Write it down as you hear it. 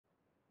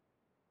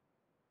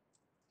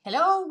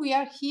Hello, we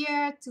are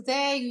here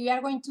today. We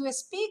are going to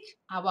speak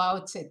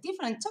about a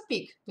different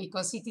topic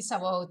because it is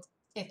about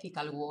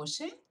ethical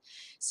washing.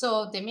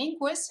 So the main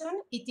question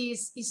it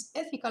is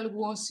ethical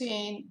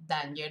washing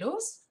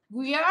dangerous?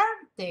 We are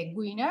the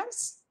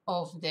winners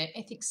of the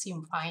Ethics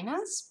in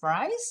Finance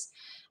prize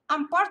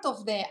and part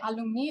of the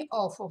alumni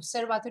of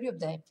Observatory of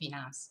the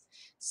Finance.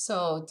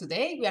 So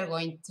today we are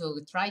going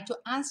to try to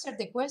answer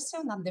the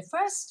question and the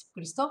first,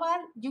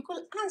 Cristóbal, you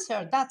could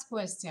answer that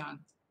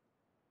question.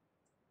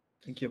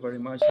 Thank you very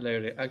much,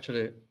 Leire.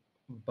 Actually,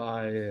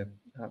 by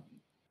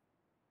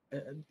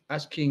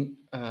asking,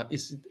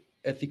 is it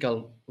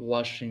ethical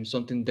washing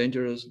something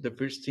dangerous? The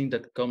first thing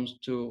that comes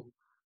to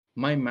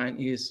my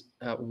mind is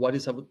what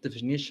is a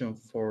definition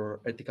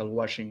for ethical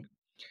washing?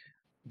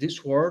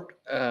 This word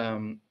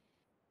kind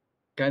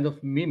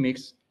of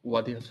mimics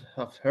what you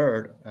have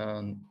heard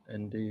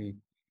in the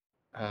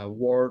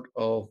word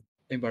of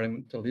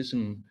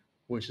environmentalism,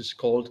 which is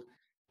called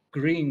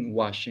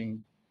greenwashing.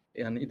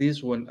 And it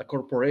is when a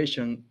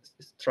corporation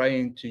is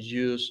trying to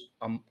use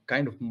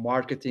kind of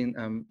marketing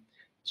and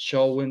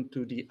showing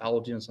to the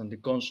audience and the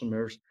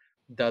consumers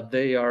that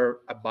they are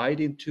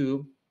abiding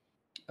to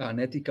an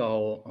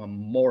ethical,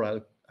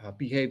 moral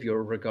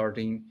behavior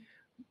regarding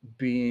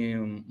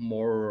being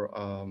more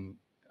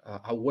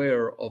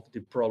aware of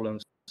the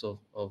problems of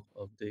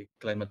the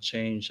climate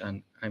change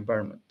and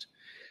environment.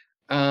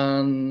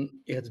 And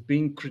it has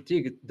been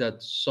critiqued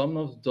that some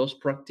of those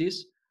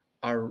practices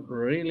are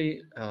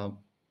really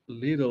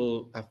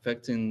little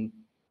affecting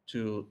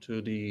to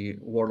the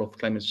world of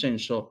climate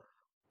change. So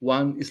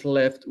one is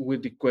left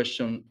with the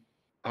question,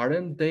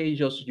 aren't they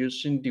just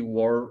using the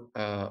word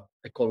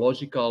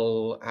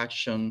ecological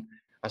action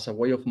as a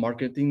way of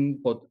marketing,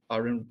 but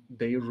aren't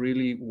they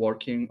really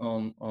working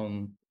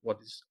on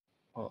what is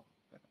uh,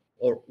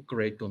 or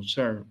great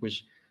concern,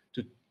 which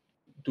to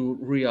do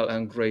real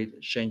and great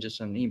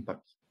changes and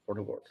impact for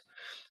the world.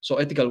 So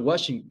ethical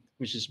washing,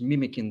 which is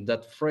mimicking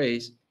that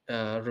phrase,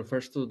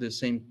 refers to the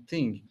same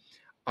thing.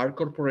 Are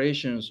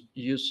corporations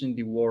using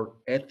the word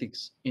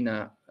ethics in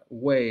a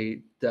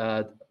way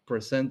that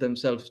present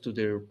themselves to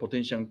their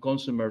potential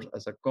consumers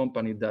as a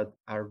company that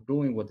are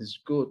doing what is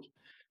good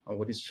and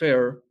what is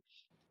fair,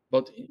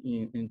 but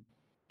in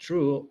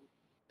true,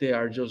 they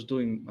are just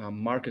doing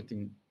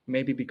marketing,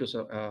 maybe because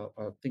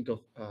of think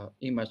of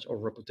image or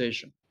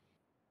reputation.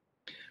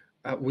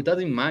 With that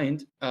in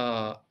mind,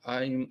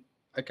 I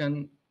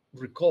can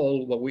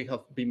recall what we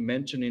have been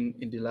mentioning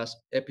in the last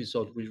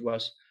episode, which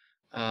was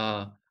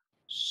uh,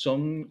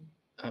 some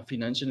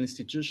financial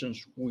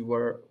institutions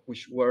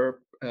which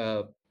were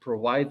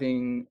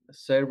providing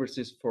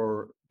services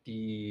for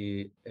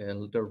the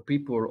elder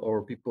people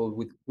or people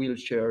with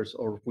wheelchairs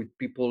or with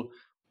people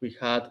who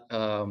had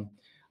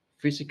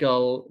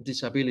physical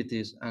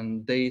disabilities,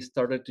 and they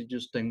started to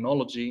use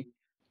technology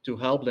to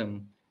help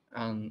them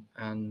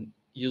and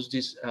use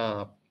these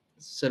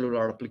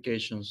cellular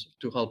applications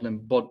to help them.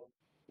 But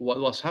what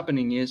was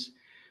happening is,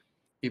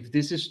 if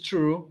this is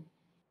true,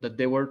 that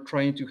they were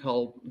trying to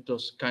help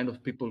those kind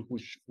of people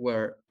which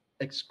were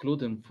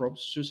excluded from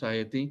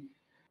society,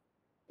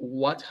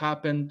 what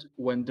happened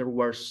when there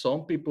were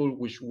some people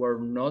which were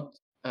not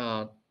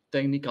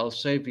technical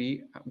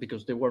savvy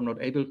because they were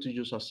not able to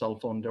use a cell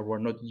phone, they were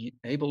not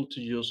able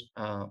to use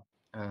an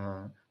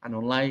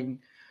online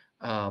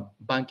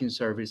banking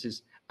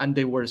services, and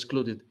they were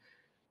excluded.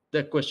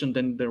 The question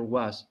then there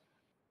was,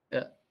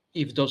 uh,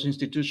 if those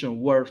institutions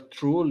were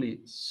truly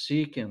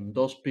seeking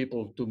those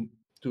people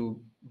to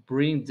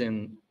bring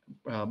them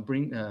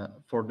bring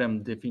for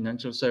them the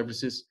financial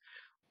services,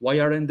 why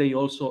aren't they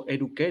also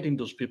educating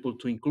those people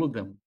to include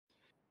them?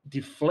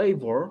 The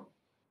flavor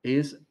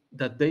is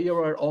that they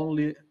are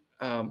only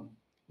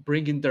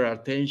bringing their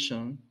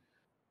attention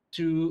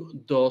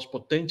to those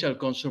potential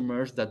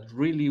consumers that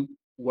really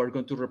were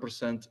going to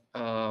represent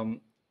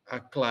a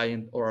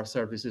client or a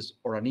services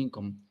or an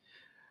income.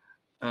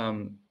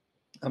 Um,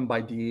 and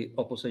by the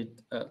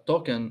opposite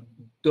token,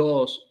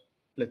 those,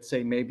 let's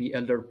say, maybe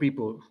elder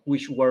people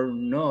which were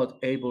not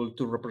able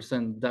to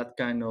represent that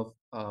kind of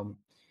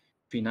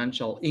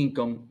financial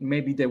income,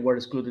 maybe they were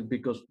excluded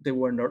because they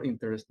were not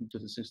interested into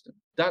the system.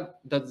 That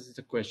is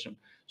the question.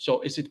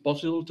 So is it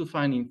possible to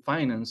find in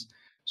finance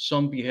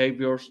some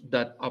behaviors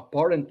that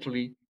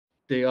apparently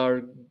they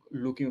are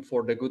looking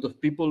for the good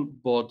of people,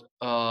 but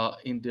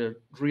in the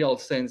real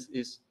sense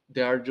is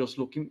they are just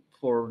looking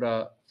for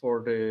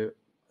the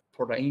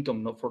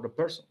income, not for the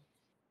person?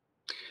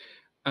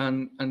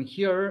 And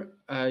here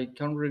I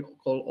can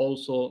recall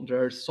also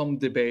there's some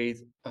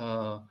debate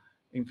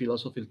in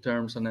philosophy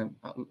terms, and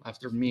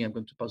after me, I'm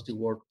going to pass the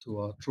word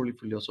to a truly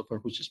philosopher,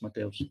 which is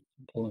Mateusz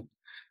from Poland.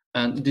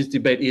 And this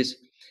debate is,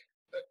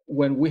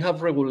 when we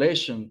have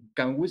regulation,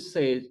 can we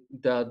say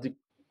that the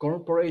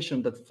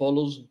corporation that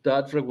follows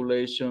that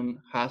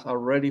regulation has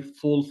already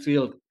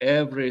fulfilled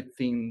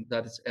everything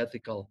that is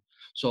ethical?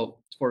 So,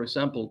 for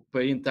example,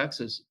 paying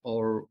taxes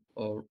or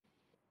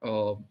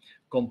uh,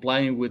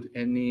 complying with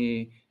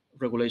any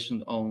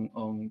regulation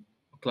on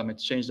climate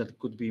change that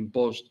could be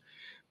imposed.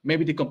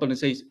 Maybe the company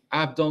says,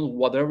 I've done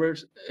whatever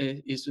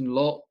is in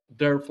law,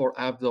 therefore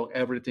I've done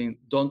everything.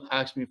 Don't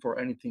ask me for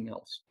anything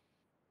else.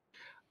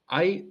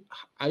 I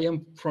I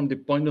am from the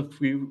point of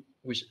view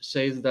which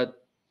says that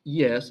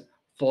yes,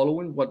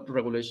 following what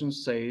regulation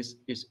says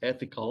is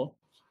ethical,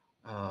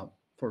 uh,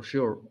 for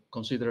sure,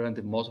 considering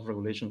that most of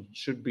regulations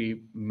should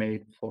be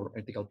made for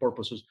ethical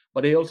purposes.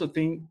 But I also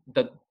think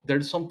that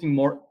there's something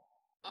more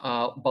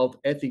about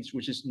ethics,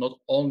 which is not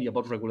only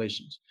about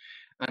regulations.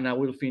 And I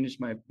will finish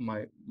my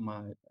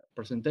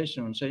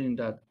presentation on saying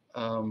that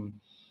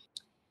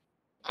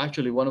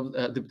actually one of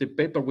the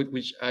paper with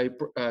which I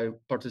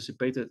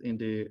participated in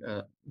the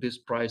this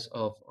prize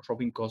of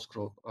Robin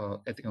Cosgrove,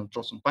 Ethical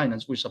Trust and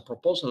Finance, which is a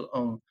proposal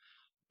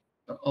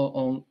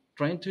on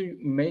trying to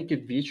make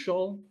it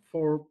visual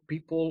for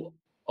people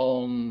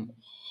on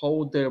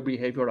how their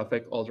behavior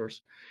affect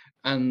others.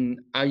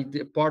 And I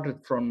departed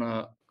from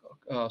a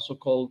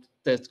so-called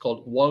test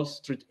called Wall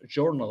Street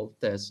Journal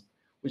test,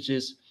 which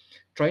is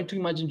trying to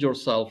imagine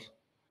yourself.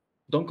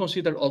 Don't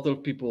consider other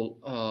people,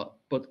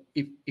 but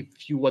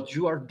if you what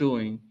you are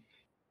doing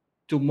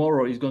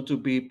tomorrow is going to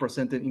be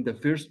presented in the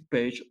first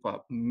page of a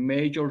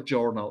major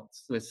journal,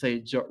 let's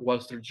say Wall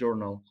Street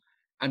Journal,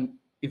 and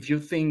if you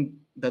think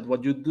that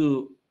what you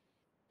do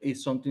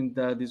is something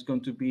that is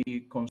going to be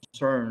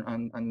concerned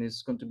and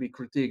is going to be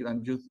critiqued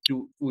and you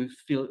will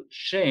feel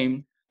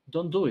shame,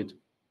 don't do it.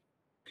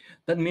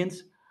 That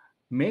means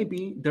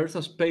maybe there's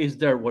a space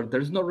there where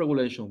there's no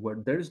regulation, where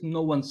there is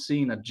no one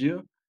seeing at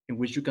you, in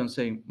which you can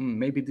say,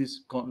 maybe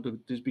this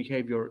conduct, this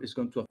behavior is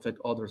going to affect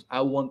others.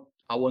 I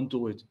won't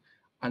do it.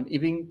 And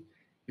even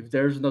if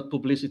there's not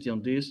publicity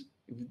on this,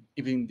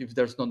 even if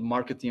there's not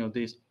marketing on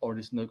this, or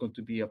it's not going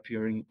to be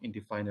appearing in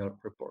the final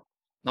report.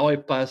 Now I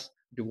pass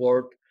the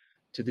word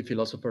to the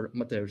philosopher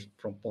Mateusz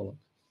from Poland.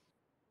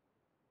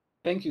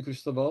 Thank you,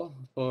 Cristóbal,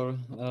 for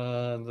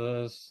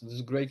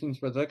this great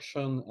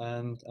introduction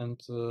and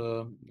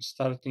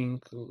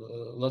starting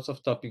lots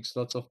of topics,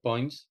 lots of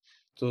points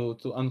to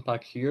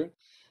unpack here.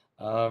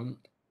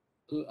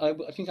 I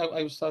think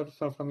I will start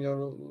from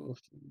your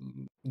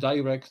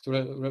direct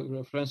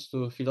reference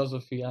to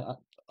philosophy.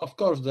 Of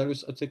course, there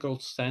is ethical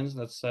sense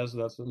that says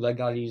that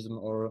legalism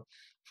or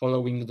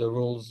following the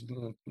rules,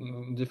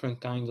 different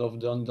kinds of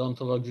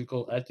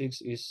deontological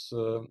ethics is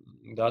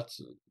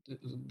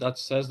that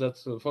says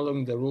that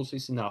following the rules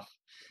is enough.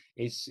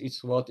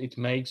 It's what it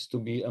makes to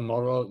be a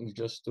moral,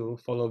 just to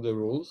follow the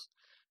rules.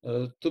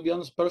 To be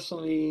honest,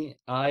 personally,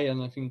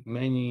 and I think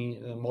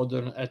many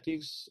modern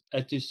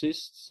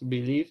ethicists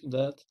believe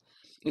that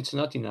it's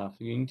not enough.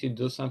 You need to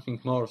do something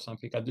more,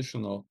 something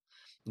additional.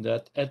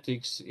 That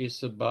ethics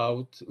is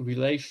about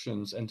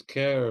relations and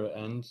care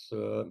and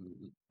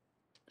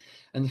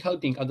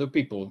helping other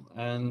people.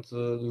 And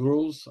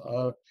rules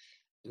are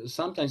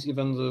sometimes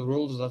even the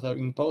rules that are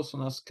imposed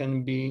on us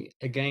can be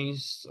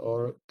against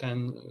or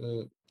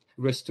can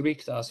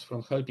restrict us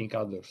from helping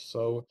others.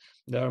 So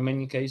there are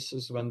many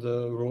cases when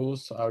the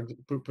rules are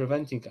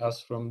preventing us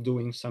from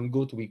doing some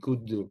good we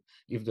could do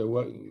if there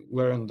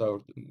weren't there.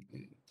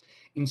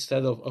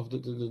 Instead of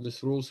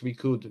these rules, we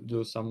could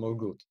do some more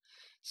good.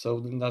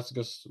 So that's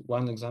just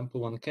one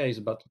example, one case.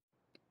 But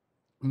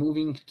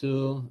moving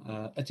to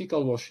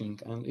ethical washing,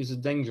 and is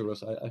it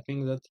dangerous? I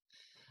think that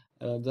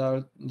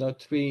there are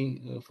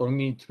three, for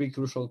me, three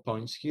crucial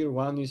points here.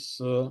 One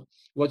is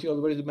what you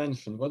already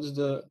mentioned. What is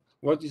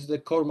the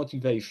core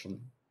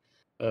motivation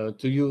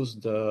to use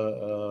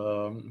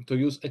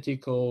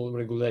ethical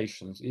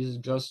regulations? Is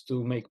it just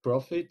to make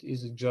profit?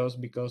 Is it just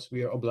because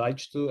we are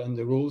obliged to, and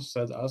the rules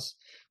said us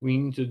we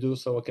need to do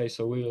so? Okay,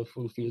 so we will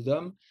fulfill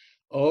them,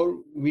 or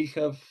we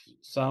have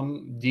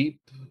some deep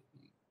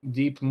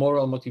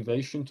moral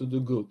motivation to do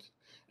good,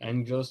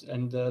 and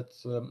that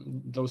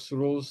those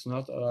rules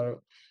not are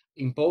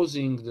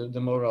imposing the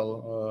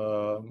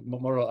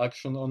moral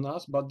action on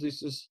us, but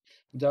this is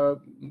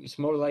it's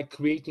more like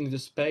creating the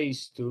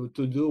space to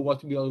do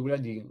what we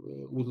already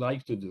would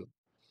like to do,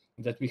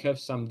 that we have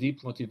some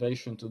deep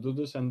motivation to do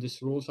this, and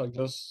these rules are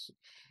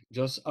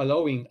just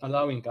allowing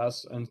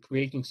us and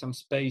creating some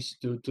space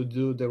to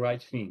do the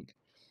right thing.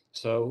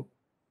 So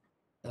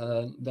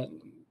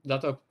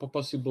that are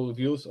possible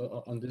views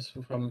on this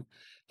from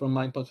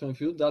my point of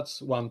view.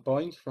 That's one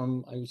point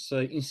from, I would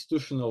say,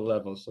 institutional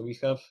level. So we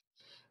have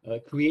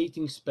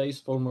creating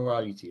space for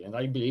morality, and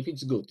I believe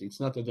it's good. It's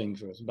not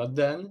dangerous. But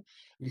then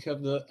we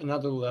have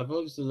another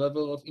level, is the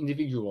level of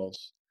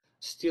individuals.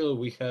 Still,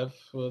 we have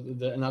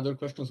another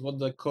question: what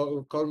the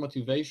core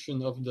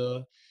motivation of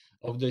the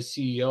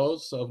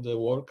CEOs, of the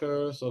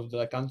workers, of the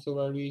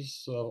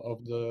accountants,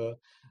 of the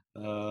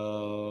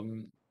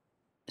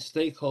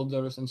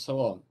stakeholders, and so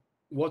on.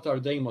 What are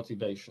their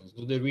motivations?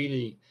 Do they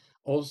really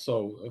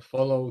also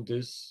follow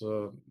this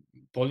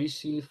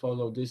policy,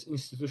 follow this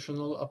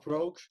institutional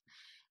approach?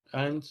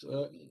 And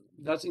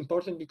that's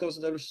important because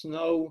there is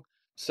no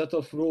set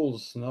of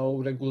rules, no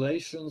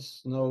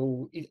regulations,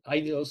 no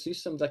ideal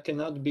system that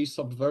cannot be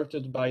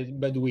subverted by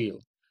bad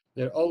will.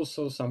 There are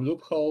also some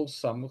loopholes,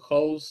 some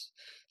holes,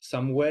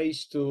 some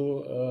ways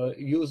to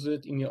use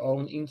it in your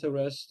own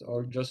interest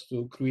or just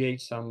to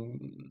create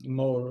some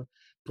more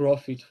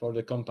profit for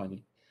the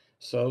company.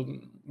 So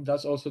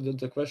that's also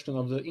the question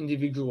of the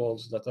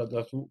individuals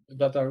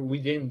that are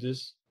within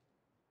this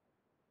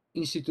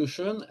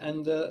institution.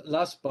 And the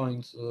last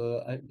point,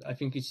 I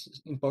think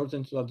it's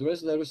important to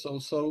address. There is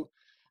also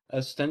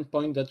a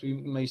standpoint that we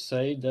may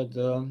say that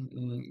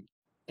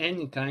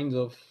any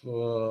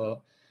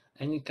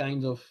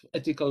kind of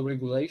ethical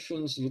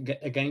regulations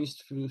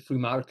against free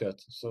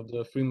market. So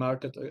the free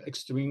market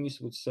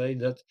extremists would say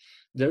that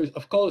there is,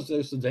 of course,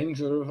 there's a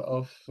danger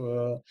of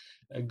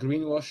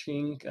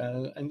greenwashing,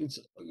 and it's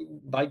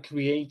by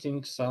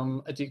creating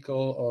some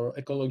ethical or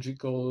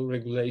ecological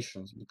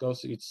regulations,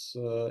 because it's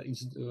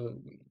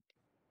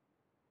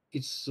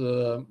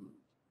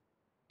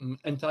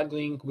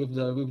entangling with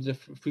the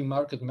free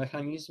market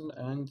mechanism,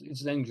 and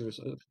it's dangerous.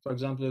 For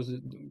example, there's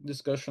a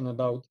discussion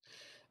about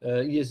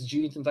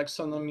ESG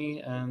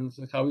taxonomy and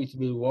how it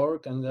will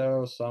work, and there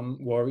are some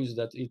worries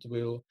that it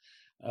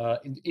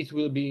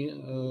will be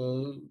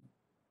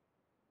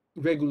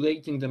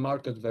regulating the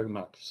market very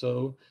much.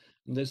 So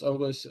there's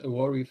always a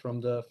worry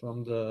from the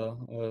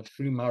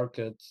free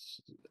market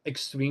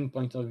extreme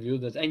point of view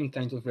that any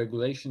kind of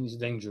regulation is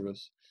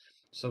dangerous.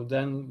 So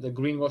then the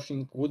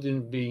greenwashing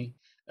wouldn't be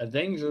a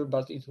danger,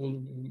 but it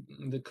will,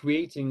 the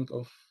creating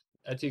of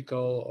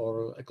ethical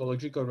or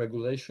ecological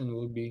regulation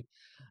will be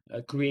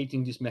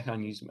creating this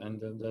mechanism, and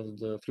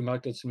the free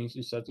market means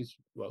is that it's,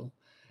 well,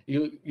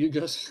 you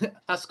just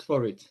ask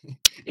for it.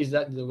 Is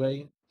that the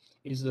way?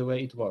 Is the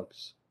way it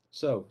works?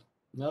 So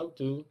now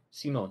to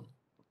Simone.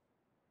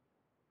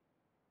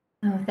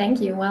 Oh, thank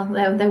you.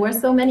 Well, there were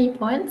so many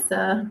points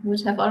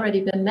which have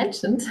already been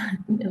mentioned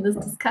in this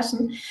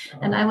discussion,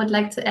 and I would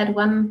like to add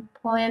one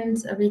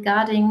point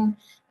regarding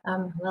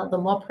well, the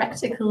more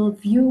practical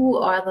view,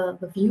 or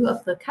the view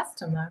of the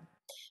customer.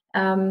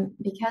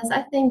 Because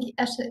I think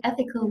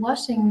ethical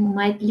washing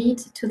might lead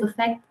to the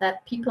fact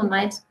that people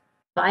might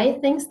buy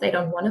things they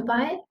don't want to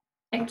buy,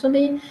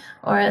 actually,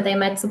 or they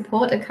might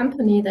support a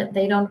company that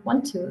they don't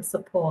want to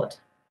support.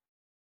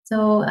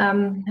 So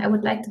I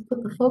would like to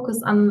put the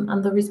focus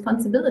on the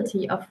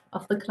responsibility of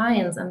the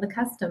clients and the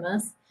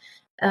customers,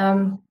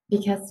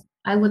 because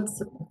I would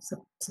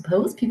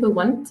suppose people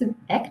want to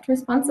act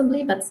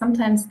responsibly, but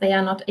sometimes they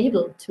are not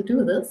able to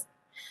do this.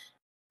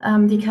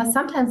 Because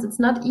sometimes it's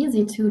not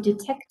easy to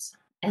detect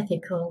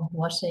ethical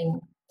washing.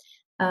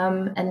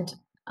 And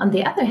on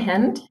the other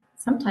hand,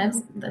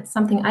 sometimes that's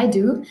something I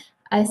do.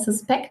 I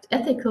suspect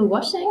ethical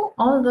washing,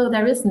 although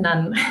there is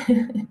none.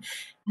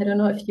 I don't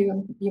know if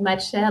you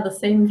might share the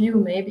same view,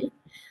 maybe.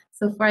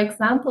 So, for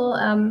example,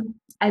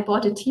 I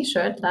bought a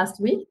T-shirt last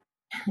week,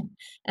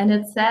 and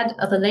it said,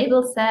 or the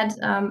label said,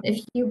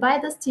 if you buy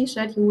this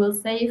T-shirt, you will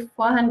save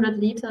 400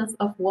 liters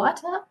of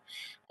water,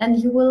 and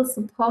you will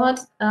support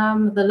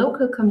the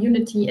local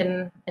community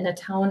in a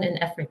town in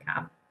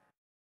Africa.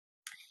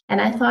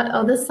 And I thought,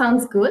 oh, this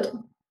sounds good,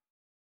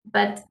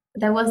 but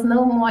there was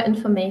no more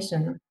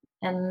information.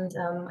 And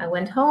I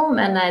went home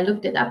and I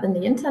looked it up in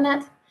the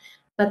internet,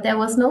 but there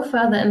was no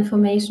further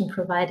information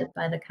provided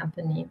by the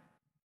company.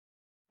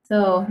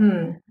 So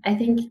I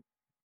think,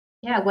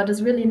 yeah, what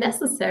is really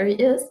necessary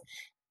is,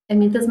 I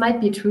mean, this might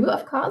be true,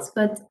 of course,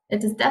 but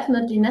it is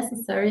definitely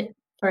necessary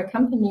for a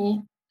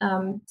company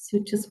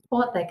to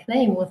support their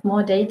claim with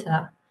more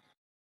data,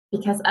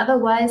 because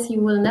otherwise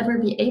you will never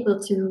be able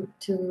to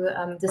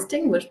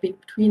distinguish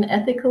between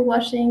ethical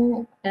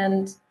washing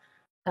and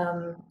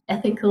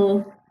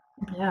ethical,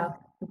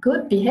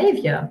 good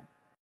behavior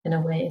in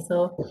a way.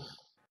 So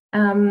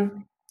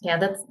yeah,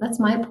 that's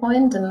my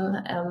point, and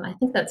I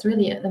think that's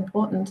really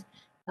important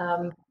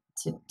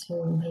to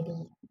maybe,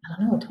 I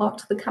don't know, talk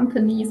to the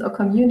companies or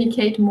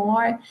communicate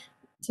more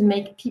to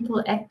make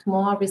people act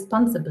more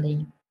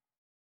responsibly.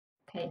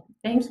 Okay,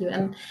 thank you.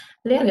 And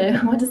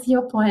Leire, what is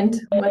your point?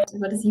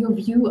 What is your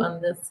view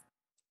on this?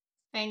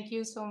 Thank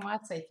you so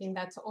much. I think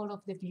that all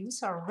of the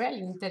views are really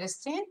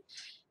interesting.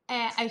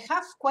 I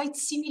have quite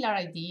similar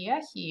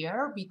idea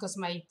here, because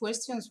my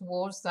questions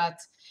was that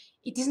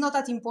it is not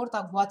that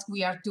important what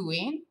we are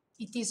doing.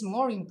 It is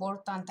more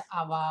important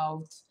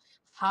about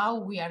how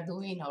we are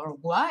doing or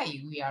why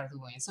we are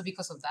doing. So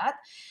because of that,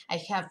 I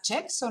have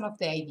checked some of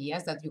the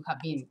ideas that you have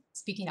been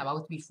speaking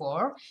about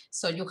before.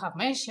 So you have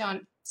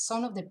mentioned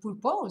some of the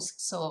purpose.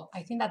 So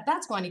I think that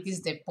that's one, it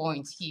is the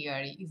point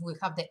here. If we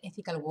have the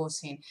ethical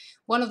washing,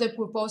 one of the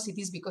purpose, it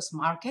is because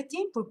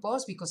marketing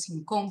purpose, because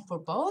income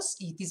purpose,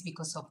 it is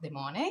because of the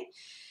money.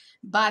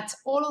 But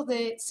all of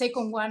the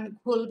second one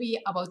will be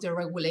about the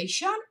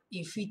regulation.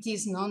 If it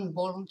is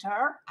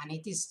non-voluntary and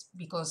it is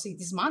because it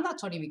is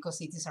mandatory,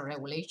 because it is a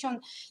regulation,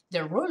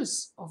 the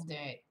rules of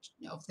the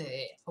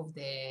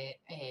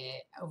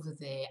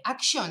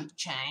action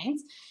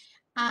change.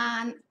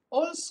 And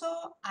also,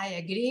 I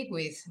agree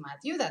with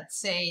Matthew that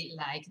say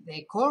like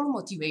the core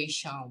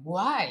motivation,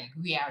 why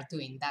we are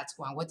doing that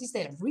one, what is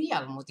the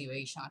real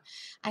motivation?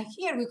 And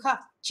here we have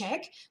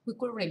check, we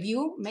could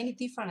review many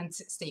different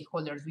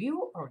stakeholder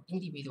view or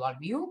individual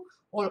view,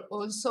 or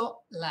also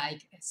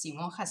like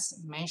Simone has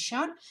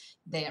mentioned,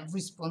 the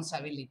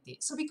responsibility.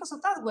 So because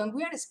of that, when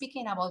we are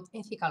speaking about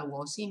ethical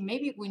washing,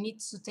 maybe we need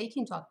to take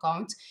into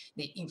account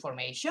the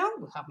information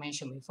we have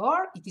mentioned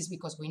before. It is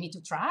because we need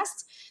to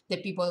trust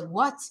the people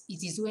what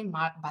it is doing,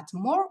 but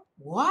more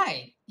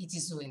why it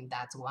is doing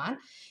that one.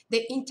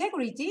 The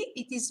integrity,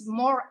 it is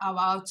more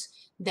about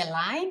the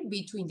line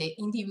between the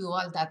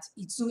individual that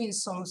is doing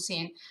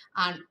something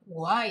and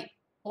why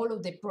all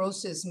of the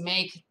process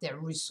make the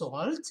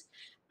result.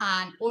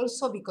 And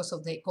also because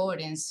of the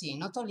coherency,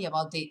 not only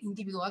about the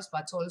individuals,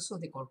 but also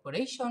the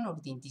corporation or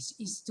the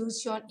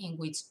institution in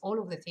which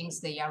all of the things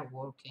they are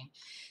working.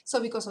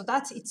 So because of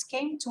that, it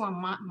came to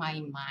my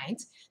mind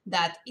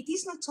that it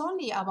is not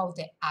only about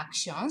the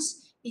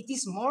actions, it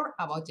is more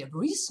about the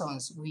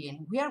reasons.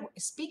 When we are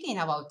speaking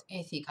about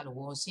ethical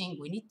washing,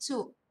 we need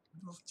to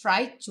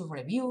try to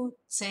review,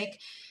 check,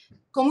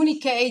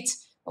 communicate,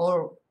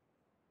 or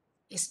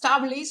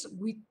establish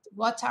with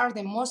what are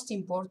the most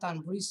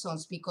important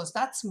reasons, because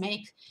that's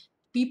make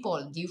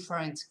people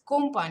different,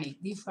 company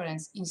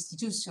different,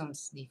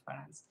 institutions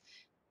different.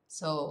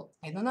 So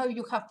I don't know if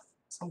you have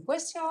some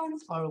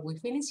questions or we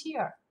finish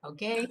here.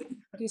 Okay,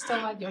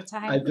 Cristóbal, your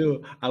time. I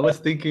do. I was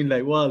thinking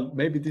like, well,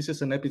 maybe this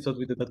is an episode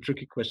with a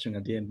tricky question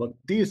at the end, but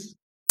this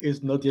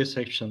is not the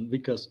section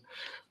because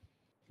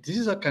this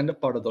is a kind of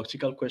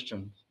paradoxical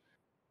question.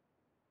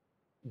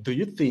 Do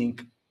you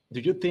think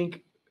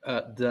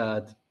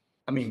that,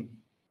 I mean,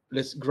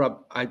 let's grab,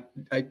 I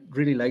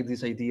really like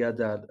this idea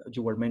that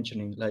you were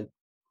mentioning, like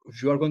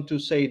if you are going to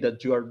say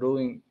that you are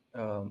doing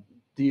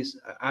this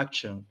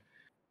action,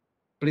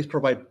 please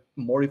provide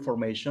more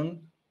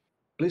information,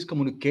 please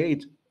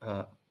communicate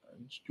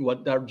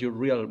what are your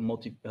real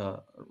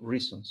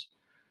reasons.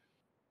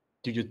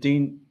 Do you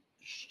think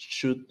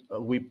should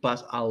we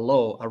pass a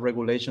law, a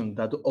regulation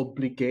that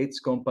obligates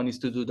companies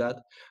to do that?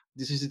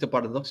 This is the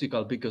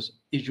paradoxical, because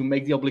if you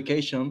make the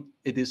obligation,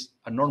 it is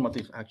a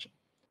normative action,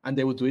 and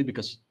they would do it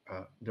because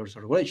there's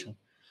a regulation.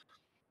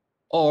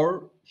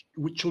 Or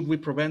should we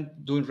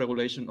prevent doing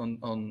regulation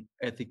on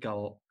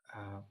ethical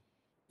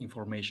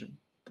information,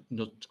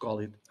 not to call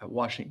it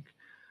washing?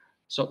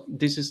 So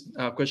this is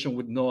a question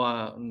with no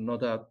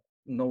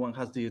one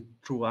has the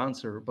true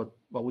answer. But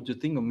what would you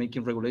think of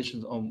making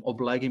regulations on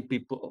obliging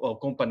people or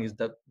companies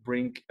that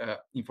bring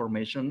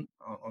information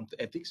on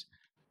the ethics?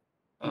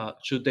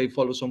 Should they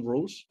follow some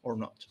rules or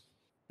not?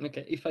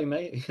 Okay, if I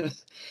may,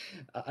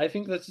 I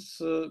think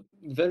that's a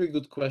very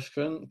good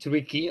question,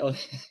 tricky.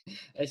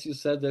 As you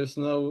said, there's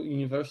no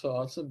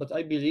universal answer, but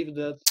I believe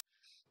that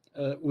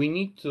we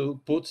need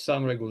to put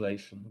some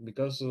regulation,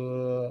 because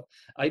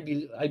I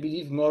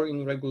believe more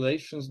in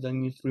regulations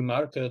than in free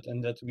market,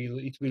 and that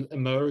it will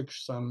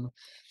emerge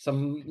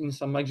in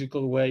some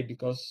magical way,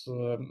 because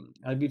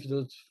I believe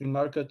that free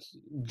market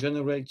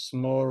generates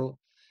more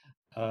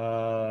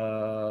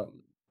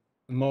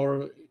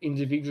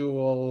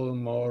individual,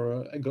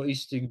 more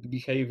egoistic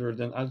behavior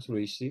than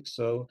altruistic.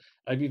 So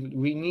I believe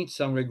we need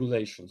some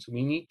regulations.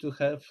 We need to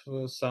have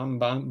some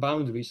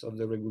boundaries of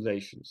the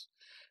regulations,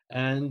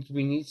 and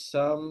we need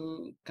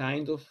some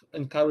kind of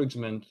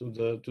encouragement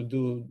to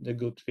do the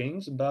good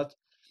things. But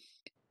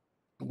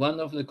one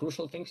of the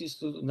crucial things is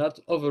to not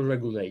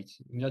over-regulate,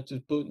 not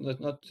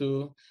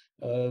to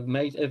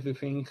make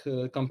everything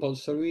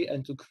compulsory,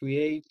 and to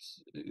create.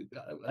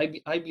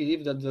 I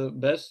believe that the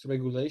best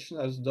regulation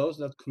are those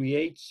that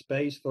create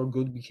space for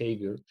good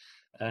behavior,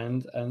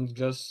 and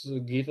just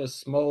give a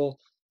small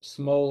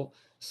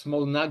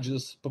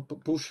nudges,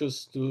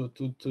 pushes to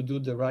do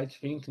the right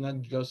thing,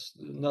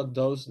 not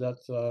those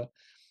that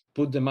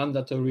put the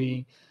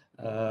mandatory.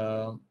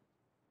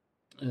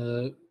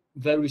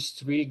 Very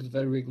strict,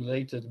 very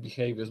regulated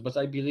behaviors. But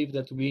I believe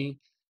that we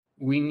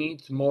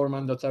need more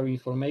mandatory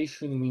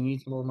information, we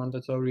need more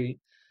mandatory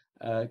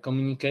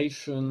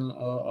communication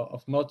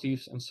of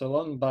motives and so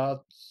on.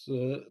 But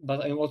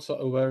I'm also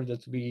aware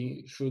that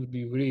we should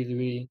be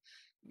really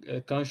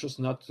conscious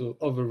not to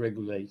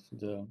over-regulate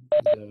the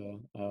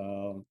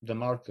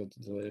market,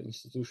 the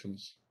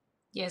institutions.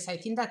 Yes, I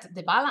think that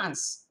the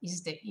balance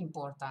is the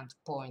important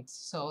point.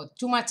 So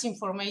too much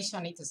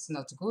information, it is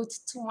not good.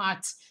 Too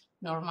much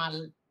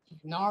normal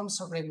norms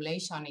or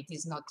regulation, it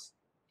is not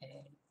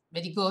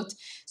very good.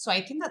 So I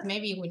think that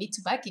maybe we need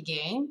to back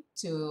again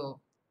to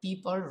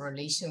people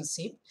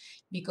relationship,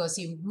 because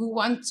if we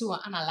want to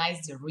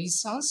analyze the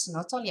reasons,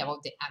 not only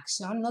about the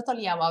action, not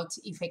only about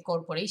if a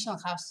corporation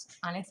has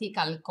an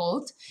ethical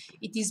code,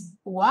 it is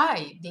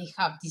why they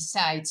have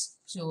decided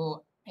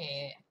to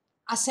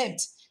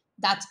accept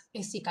that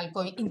ethical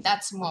code in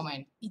that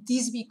moment. It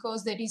is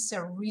because there is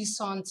a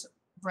reason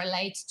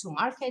relate to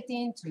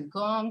marketing, to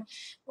income,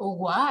 or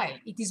why?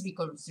 It is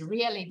because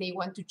really they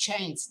want to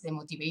change the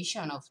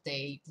motivation of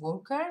the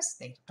workers,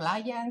 their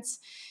clients,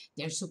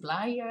 their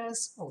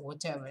suppliers, or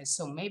whatever.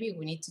 So maybe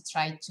we need to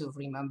try to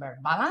remember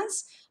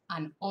balance.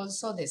 And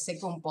also the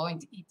second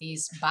point, it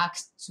is back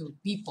to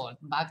people,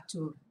 back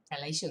to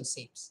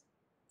relationships.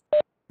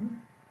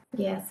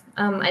 Yes,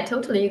 I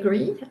totally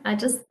agree. I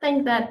just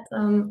think that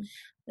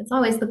it's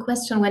always the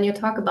question when you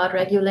talk about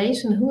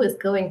regulation, who is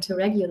going to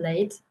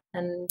regulate?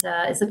 And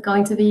is it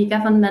going to be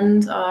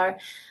government or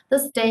the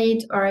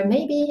state, or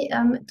maybe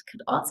it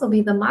could also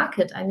be the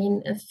market? I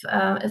mean, if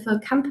a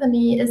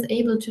company is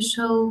able to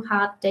show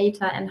hard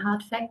data and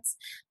hard facts,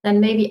 then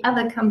maybe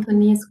other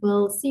companies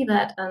will see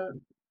that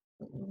and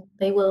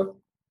they will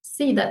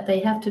see that they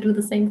have to do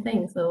the same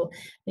thing. So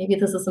maybe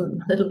this is a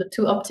little bit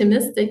too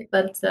optimistic,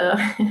 but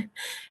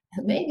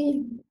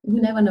maybe,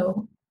 you never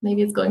know.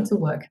 Maybe it's going to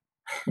work.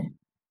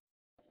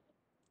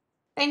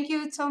 Thank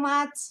you so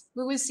much.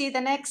 We will see you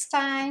the next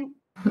time.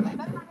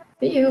 Bye-bye.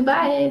 See you.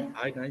 Bye.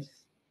 Hi, guys.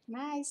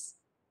 Nice.